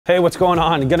Hey, what's going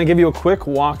on? I'm gonna give you a quick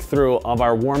walkthrough of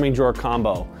our warming drawer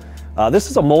combo.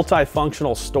 This is a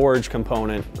multifunctional storage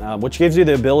component, which gives you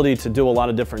the ability to do a lot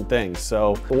of different things.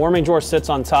 So the warming drawer sits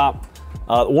on top.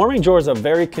 The warming drawer is a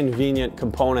very convenient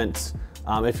component.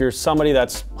 If you're somebody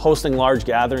that's hosting large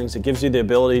gatherings, it gives you the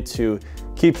ability to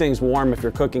keep things warm if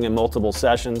you're cooking in multiple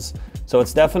sessions. So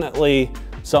it's definitely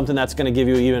something that's gonna give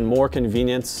you even more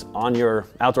convenience on your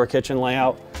outdoor kitchen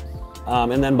layout.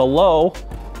 And then below,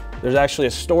 there's actually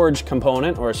a storage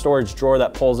component or a storage drawer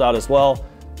that pulls out as well.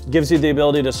 Gives you the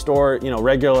ability to store,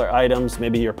 regular items,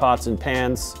 maybe your pots and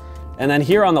pans. And then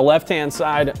here on the left-hand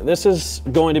side, this is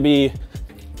going to be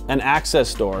an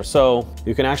access door. So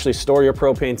you can actually store your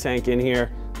propane tank in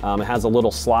here. It has a little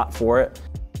slot for it.